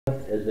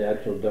is the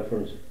actual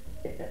difference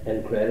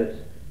in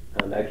credit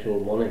and actual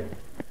money?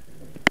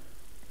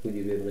 Would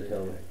you be able to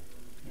tell me?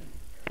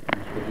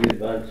 Did you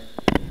advance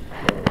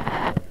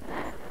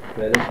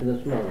credit to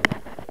this man?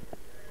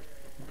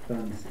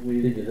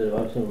 Did you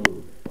advance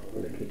him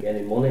like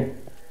any money?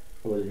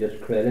 Or was it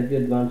just credit you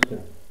advanced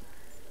him?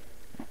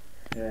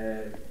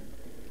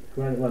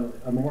 Well,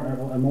 a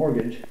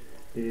mortgage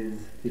is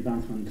the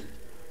advancement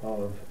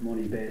of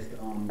money based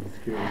on the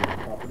security of the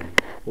property.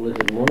 Well, is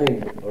it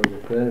money or is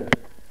it credit?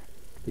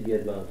 Did you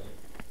advance?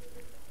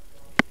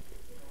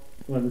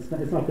 Well, it's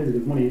not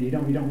physical money. You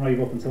don't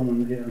arrive up on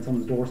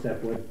someone's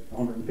doorstep with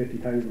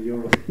 150,000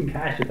 euros in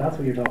cash. If that's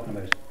what you're talking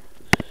about.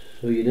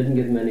 So you didn't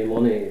give him any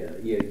money.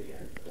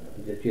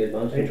 Did you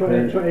advance? Are you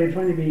trying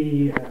to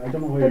be? I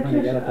don't know where you're trying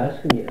to get at. I'm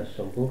just asking you a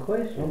simple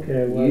question.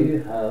 Okay. Well,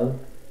 you have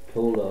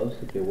told us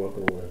that you're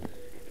working with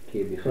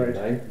KBC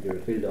Bank. You're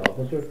a field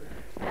officer.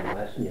 I'm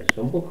asking you a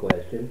simple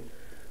question.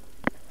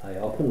 I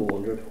often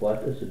wondered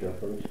what is the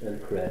difference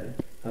in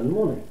credit and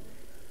money.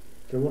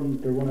 They're one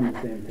and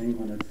the same thing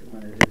when it's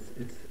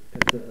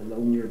a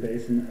loan you're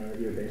basing a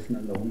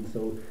loan.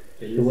 So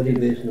what are you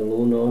basing a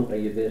loan on? Are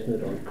you basing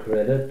it on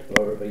credit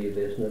or are you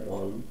basing it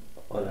on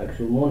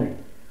actual money?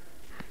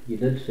 You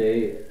did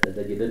say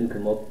that you didn't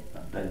come up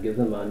and give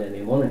the man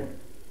any money.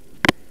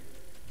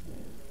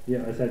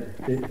 Yeah, I said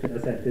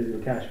physical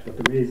cash, but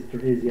there is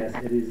yes,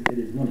 it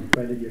is money.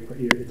 Credit,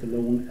 it's a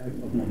loan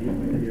of money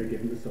that you're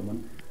giving to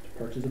someone to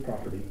purchase a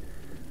property.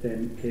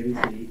 Then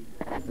KBC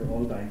or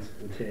all banks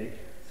will take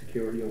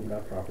security over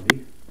that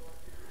property,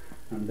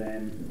 and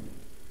then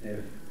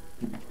if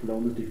the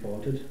loan is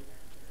defaulted,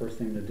 first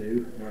thing to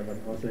do, or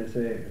as I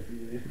say,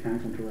 if you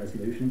can't come to a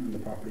resolution and the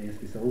property has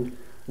to be sold,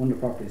 when the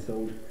property is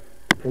sold,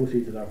 the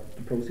proceeds of the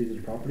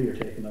property are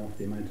taken off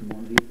the amount of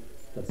money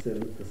that's still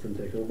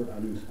take over,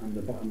 and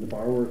the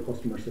borrower,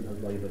 customer, still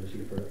has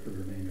liability for the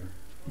remainder.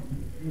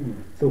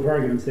 So for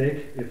argument's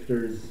sake, if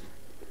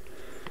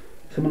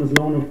someone has a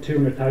loan of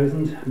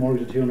 200,000,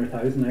 mortgage of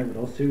 200,000 out with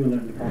us too, and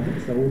then the property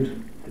is sold,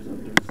 there's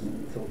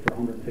sold for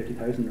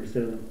 150,000, there's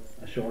still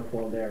a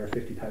shortfall there of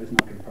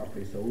 50,000 after the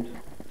property is sold,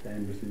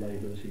 then there's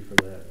liability for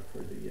the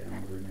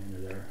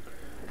remainder there.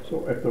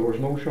 So if there was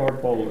no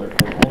shortfall, if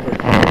there was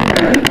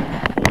 100,000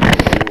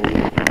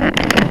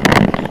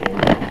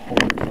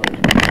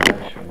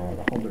 cash or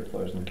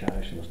 100,000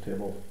 cash on this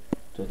table,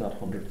 does that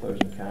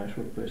 100,000 cash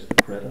replace the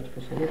credit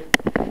facility?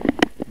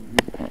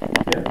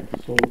 Yeah.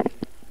 So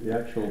the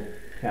actual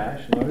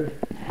cash now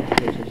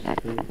replaces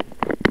the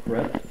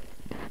credit.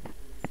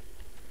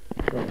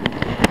 So,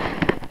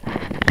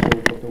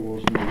 but there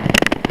was no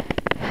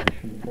cash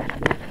in the first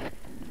place.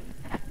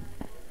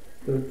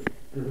 It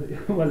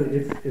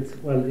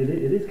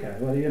is cash.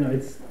 Well,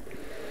 it's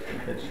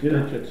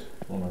digits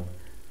on a.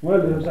 Well,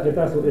 if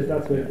that's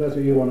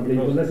what you want to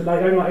believe. But listen,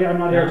 like, I'm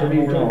not here to be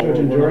judge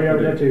and jury. I'm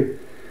here to.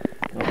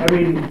 I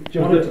mean, do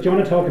you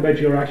want to talk about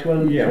your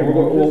actual? Yeah.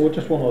 Well,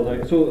 just one other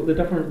thing. So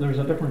there's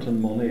a difference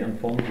in money and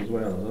funds as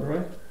well. Is that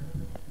right?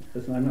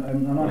 Listen,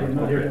 I'm not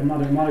here. I'm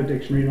not a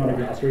dictionary, not a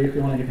glossary. If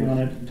you want to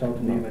talk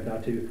to me about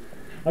that too,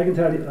 I can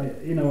tell you.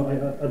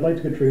 I'd like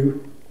to go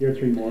through your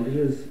three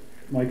mortgages,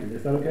 Michael.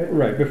 Is that okay?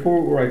 Right. Before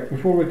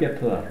we get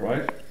to that,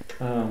 right?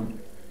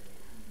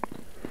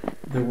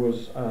 There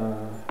was.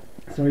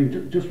 Sorry,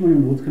 just my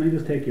notes. Can I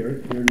just take your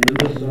name?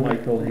 This is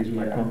Michael. He's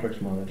my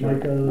contracts manager.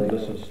 Michael.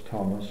 This is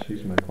Thomas.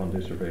 He's my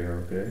quantity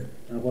surveyor. Okay.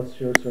 What's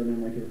your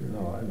surname, Michael?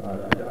 No,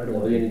 I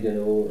don't. You need to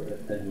know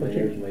that my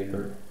name is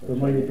Michael. But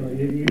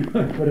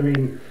but I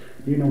mean,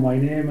 you know my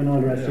name and all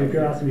the rest. So if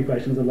you're asking me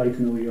questions, I'd like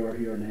to know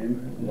your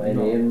name. My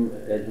name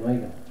is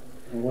Michael.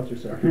 And what's your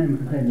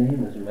surname? My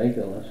name is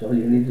Michael. That's all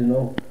you need to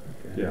know.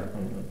 Okay. Yeah,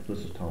 and this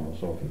is Thomas.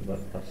 So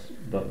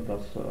that's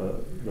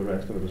the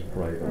rest of it is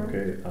private.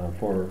 Okay,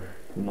 for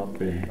not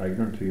being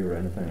ignorant to you or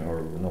anything,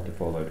 or not to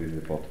fall out easy.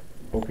 But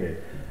okay,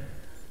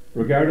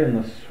 regarding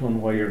this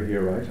one, why you're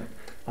here,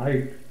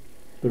 right?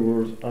 There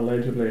was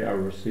allegedly a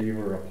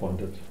receiver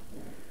appointed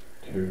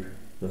to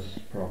this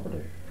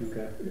property.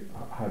 Okay.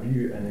 Have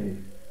you any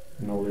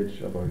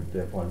knowledge about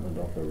the appointment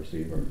of the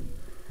receiver?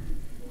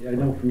 Yeah, I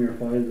know from your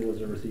file there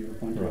was a receiver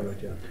appointed. Right.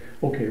 Yeah.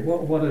 Okay.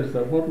 What is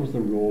that? What was the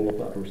role of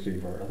that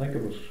receiver? I think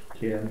it was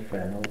Ken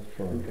Fennell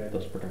for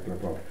this particular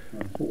property.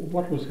 Right.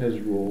 What was his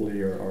role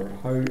here, or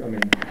how? I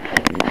mean,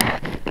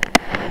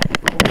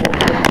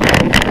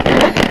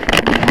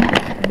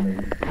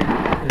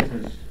 is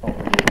his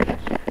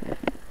operations?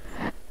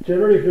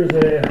 Generally, if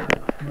there's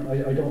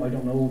I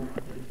don't know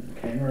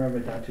Ken or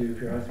about that too.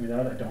 If you're asking me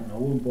that, I don't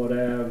know. But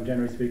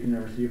generally speaking,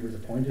 a receiver is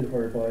appointed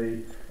whereby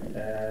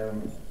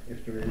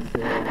if there is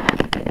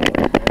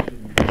property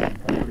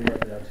over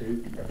that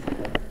too,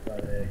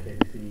 that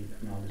KBC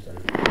acknowledge that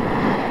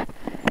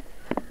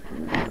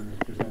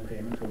there's no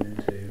payment going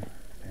into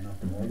paying off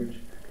the mortgage,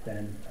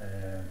 then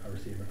a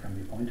receiver can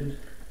be appointed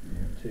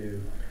to.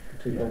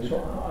 So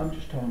I'm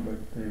just talking about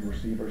the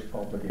receiver's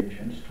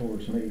obligations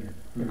towards me,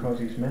 because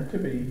he's meant to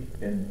be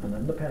in an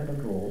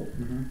independent role,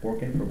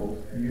 working for both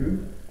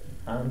you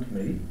and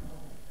me,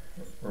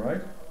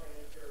 right,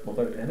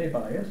 without any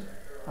bias,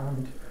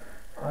 and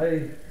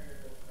I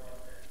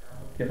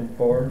get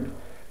informed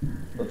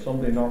that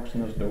somebody knocks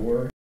on his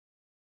door